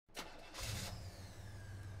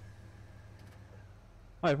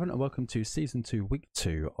Hi everyone and welcome to Season 2, Week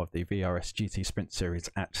 2 of the VRS GT Sprint Series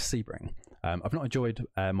at Sebring. I've not enjoyed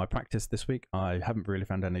my practice this week. I haven't really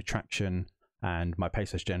found any traction and my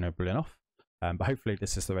pace has generally been off. But hopefully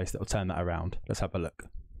this is the race that will turn that around. Let's have a look.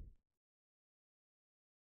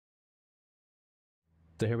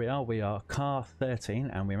 So here we are car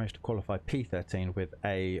 13 and we managed to qualify P13 with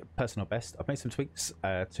a personal best. I've made some tweaks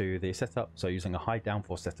to the setup, so using a high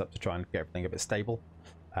downforce setup to try and get everything a bit stable.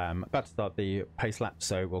 About to start the pace lap,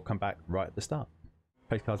 so we'll come back right at the start.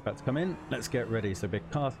 Pace car's about to come in. Let's get ready. So big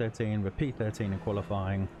car 13 with P13 in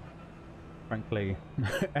qualifying. Frankly,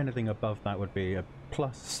 anything above that would be a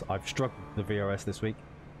plus. I've struggled with the VRS this week,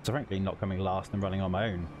 so frankly not coming last and running on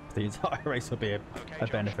my own the entire race will be a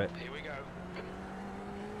benefit. Here we go.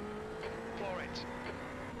 For it.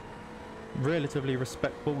 Relatively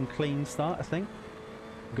respectful and clean start, I think.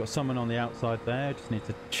 We've got someone on the outside there. Just need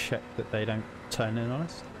to check that they don't turn in on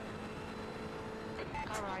us.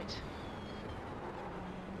 All right.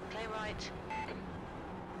 Play right.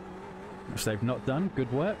 Which they've not done. Good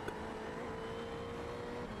work.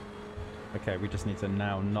 Okay, we just need to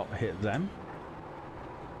now not hit them.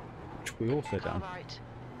 Which we also Car done. right.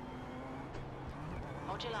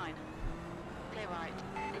 Hold your line. Play right.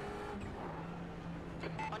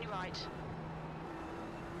 On your right.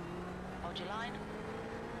 Hold your line.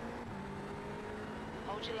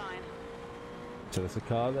 Hold your line. So there's a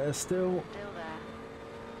car there still. Still there.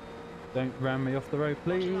 Don't ram me off the road,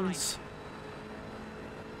 Hold your line. please.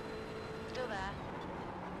 Still there.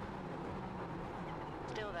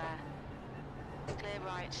 Still there. Clear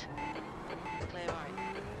right. Clear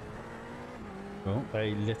right. Oh,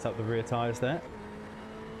 they lit up the rear tyres there.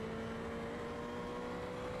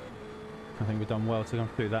 I think we've done well to come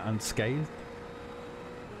through that unscathed.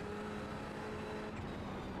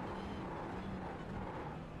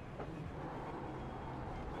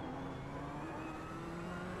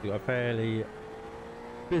 We've got a fairly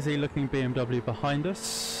busy looking BMW behind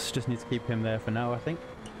us. Just need to keep him there for now, I think.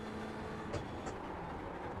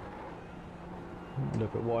 A little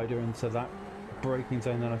bit wider into that braking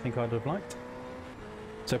zone than I think I'd have liked.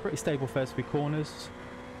 So pretty stable first few corners.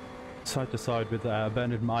 Side to side with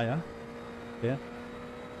Bernard Meyer. Yeah.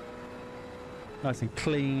 Nice and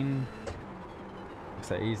clean.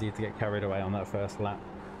 So easy to get carried away on that first lap.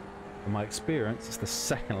 In my experience, it's the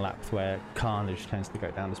second lap where carnage tends to go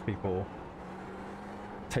down as people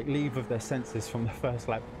take leave of their senses from the first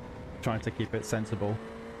lap, trying to keep it sensible,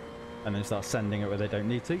 and then start sending it where they don't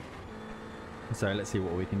need to. So let's see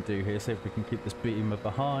what we can do here, see if we can keep this beamer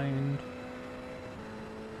behind.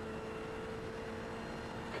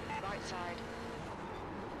 Right side.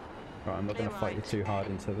 Right, I'm not going to fight you Right. too hard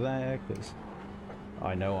into there, because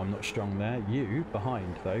I know I'm not strong there. You,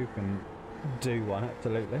 behind, though, can do one,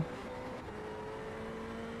 absolutely.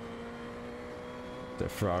 So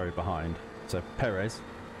Ferrari behind. So Perez,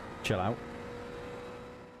 chill out.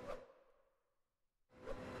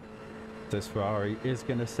 This Ferrari is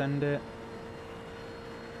going to send it.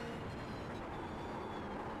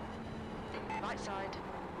 Right side.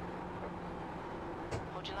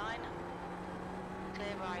 Hold your line. Clear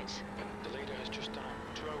right. The leader has just done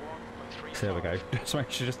 201.35. So there we go. So make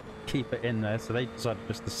sure just keep it in there. So they decided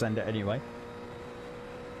just to send it anyway.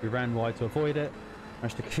 We ran wide to avoid it.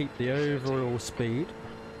 Managed to keep the overall speed.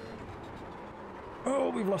 Oh,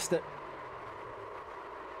 we've lost it.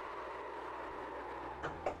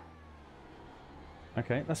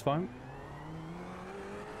 Okay, that's fine.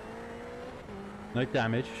 No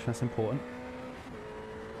damage, that's important.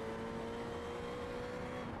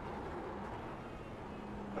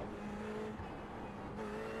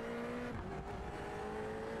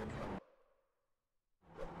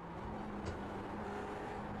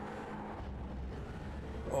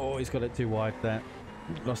 Oh, he's got it too wide there.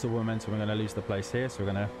 Lost the momentum, we're going to lose the place here, so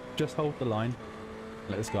we're going to just hold the line.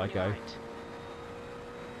 Let this guy go. Right.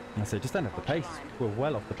 I say, just don't have the pace. We're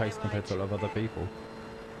well off the pace compared to a lot of other people.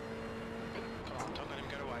 Come on, don't let him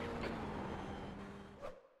get away.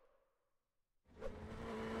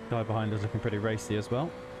 Guy behind us looking pretty racy as well.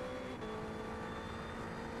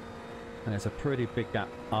 And it's a pretty big gap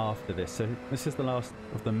after this, so this is the last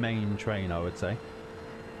of the main train, I would say.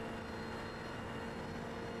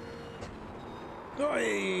 Oh,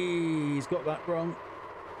 he's got that wrong.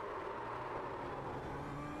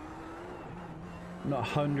 Not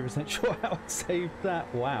 100% sure how I saved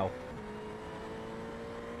that. Wow.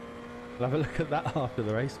 We'll have a look at that after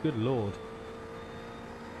the race. Good lord.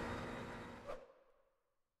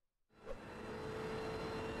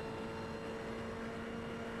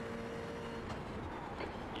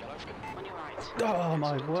 Yellow. On your right. Oh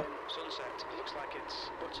my, what? Sunset. Looks like it's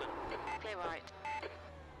button. Play right.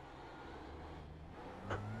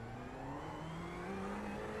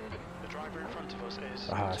 driver in front of us is...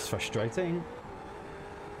 Ah, it's frustrating.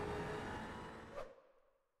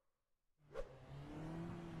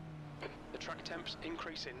 The track temp's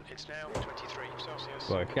increasing. It's now 23 Celsius.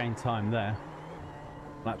 Well, gain time there.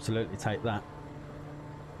 I'll absolutely take that.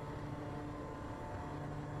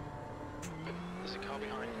 There's a car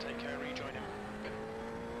behind. Take care, rejoin him.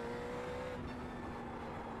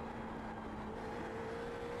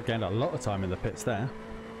 Gained a lot of time in the pits there.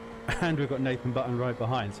 And we've got Nathan Button right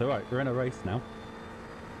behind. So right, we're in a race now.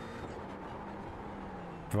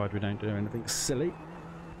 Provided we don't do anything silly.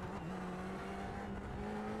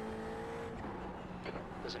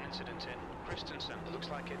 There's an incident in Christensen. It looks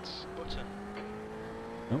like it's Button.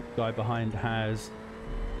 Oh, guy behind has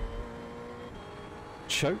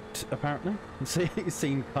choked, apparently. You see, he's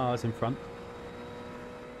seen cars in front.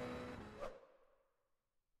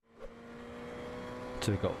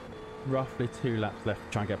 So we've got roughly 2 laps left to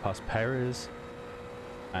try and get past Perez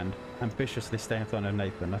and ambitiously stay in front of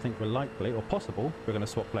Nathan. I think we're likely, or possible, we're going to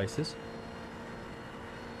swap places.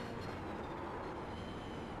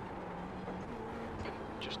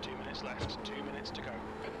 Just 2 minutes left. 2 minutes to go.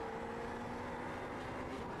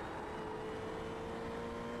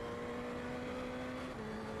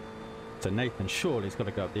 So Nathan surely's got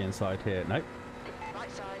to go up the inside here. Nope. Right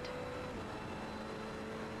side.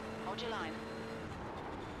 Hold your line.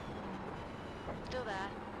 Still there.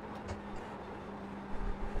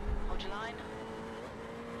 Hold your line.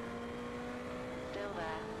 Still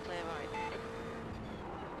there. Clear right.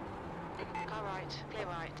 Car right. Clear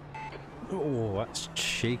right. Oh, that's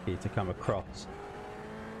cheeky to come across.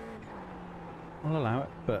 I'll allow it,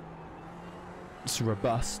 but it's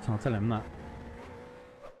robust, I'll tell him that.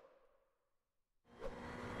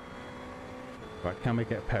 Right, can we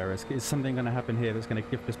get Perez? Is something going to happen here that's going to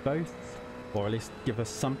give us both? Or at least give us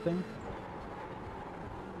something?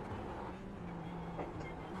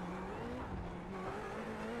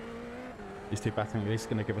 These two battling at least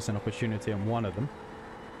going to give us an opportunity on one of them.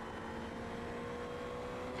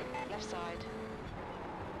 Left side.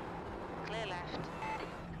 Clear left.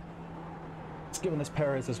 It's given us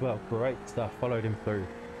Perez as well. Great stuff. Followed him through.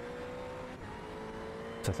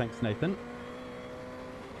 So thanks, Nathan.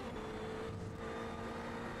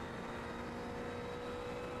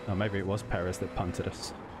 Oh, maybe it was Perez that punted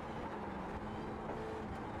us.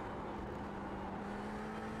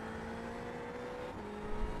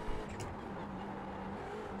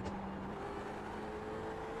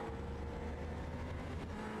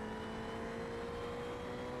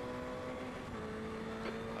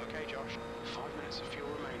 Okay, Josh. 5 minutes of fuel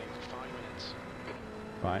remaining. 5 minutes.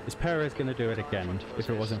 Right, is Perez going to do it again, if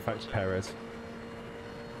it was in fact Perez?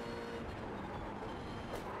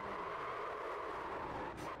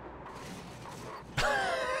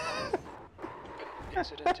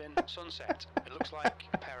 Incident in Sunset. It looks like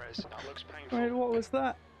Perez. That looks painful. Wait, what was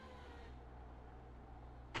that?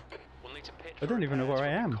 We'll need to pit I don't even know where I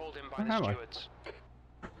am. Called in by Where the am I? stewards.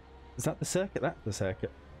 Is that the circuit? That's the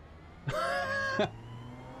circuit. I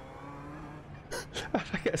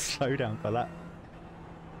get a slowdown for that.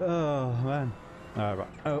 Oh, man. Oh, right.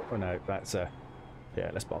 Oh, no, that's yeah,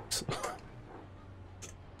 let's box.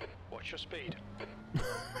 What's your speed?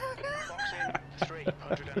 Box in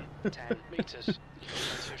 310 meters.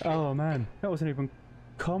 Oh, man. That wasn't even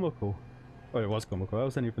comical. Oh, it was comical. That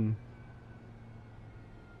wasn't even...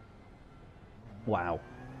 Wow.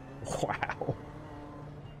 Wow.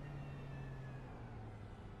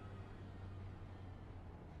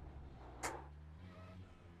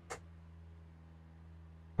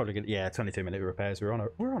 Probably gonna, yeah, 22-minute repairs. We're on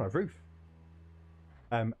a roof.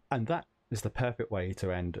 And that is the perfect way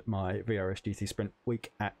to end my VRS GT Sprint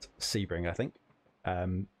week at Sebring, I think.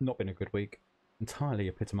 Not been a good week. Entirely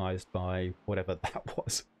epitomised by whatever that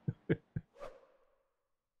was.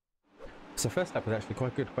 So first lap was actually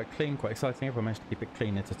quite good, quite clean, quite exciting. Everyone managed to keep it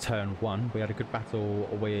clean into turn 1. We had a good battle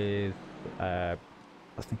with, I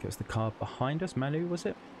think it was the car behind us, Manu, was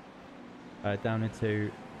it? Down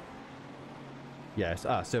into... Yes,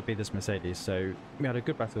 so it'd be this Mercedes. So we had a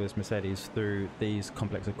good battle with this Mercedes through these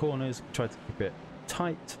complex of corners, tried to keep it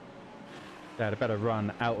tight. They had a better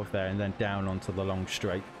run out of there and then down onto the long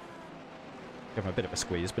straight. Give them a bit of a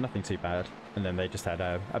squeeze, but nothing too bad. And then they just had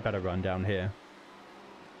a better run down here.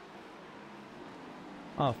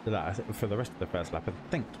 After that, I think for the rest of the first lap, I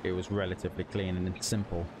think it was relatively clean and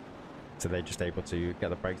simple. So they're just able to get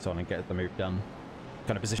the brakes on and get the move done.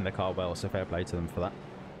 Kind of position the car well, so fair play to them for that.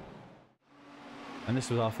 And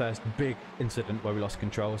this was our first big incident where we lost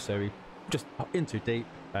control, so we just in too deep,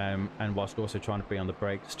 and whilst also trying to be on the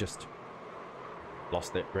brakes, just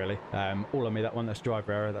lost it really. All on me that one. That's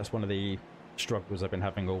driver error. That's one of the struggles I've been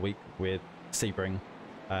having all week with Sebring.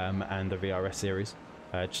 and the VRS series.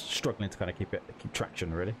 Just struggling to kind of keep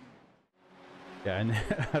traction, really. Yeah, and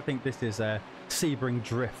I think this is Sebring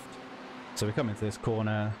Drift. So we come into this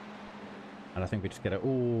corner, and I think we just get it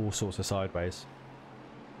all sorts of sideways.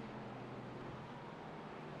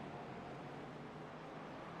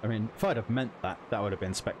 I mean, if I'd have meant that, that would have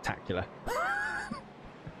been spectacular.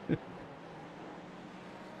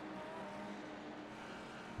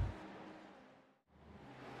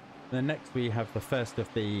 Then next we have the first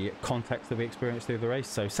of the contacts that we experienced through the race.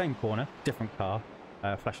 So same corner, different car.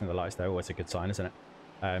 Flashing the lights there, always a good sign, isn't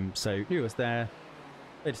it? So knew it was there.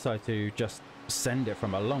 They decided to just send it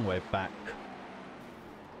from a long way back.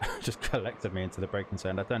 Just collected me into the braking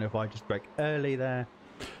zone. I don't know if I just brake early there,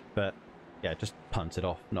 but yeah, just punted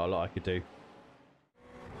off. Not a lot I could do.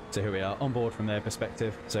 So here we are on board from their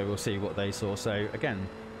perspective. So we'll see what they saw. So again,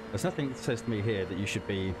 there's nothing that says to me here that you should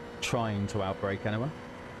be trying to outbrake anyone.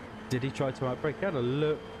 Did he try to outbrake? Had a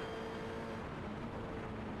look.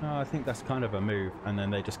 Oh, I think that's kind of a move, and then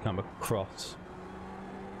they just come across.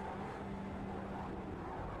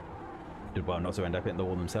 Did well not to end up hitting the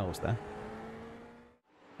wall themselves there.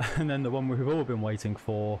 And then the one we've all been waiting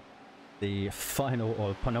for, the final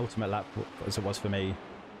or penultimate lap, as it was for me.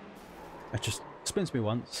 It just spins me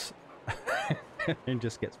once, and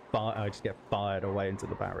just gets fired. I just get fired away into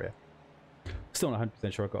the barrier. Still not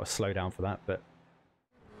 100% sure I've got to slow down for that, but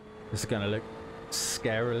this is going to look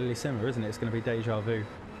scarily similar, isn't it? It's going to be deja vu.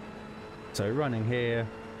 So running here,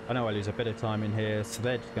 I know I lose a bit of time in here, so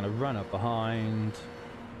they're just going to run up behind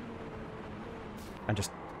and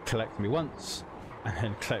just collect me once and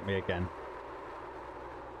then collect me again.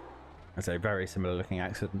 That's a very similar looking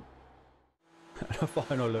accident. A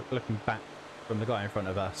final look, looking back from the guy in front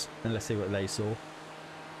of us, and let's see what they saw.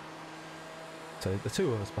 So the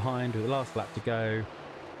two of us behind with the last lap to go.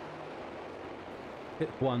 Hit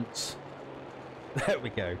once. There we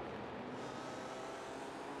go.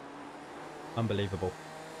 Unbelievable.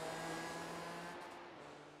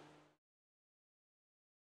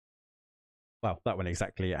 Well, that went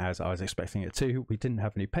exactly as I was expecting it to. We didn't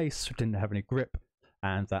have any pace, we didn't have any grip,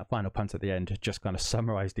 and that final punt at the end just kind of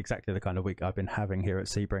summarised exactly the kind of week I've been having here at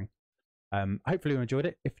Sebring. Hopefully you enjoyed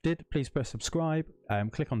it. If you did, please press subscribe,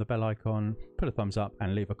 click on the bell icon, put a thumbs up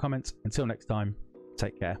and leave a comment. Until next time,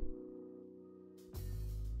 take care.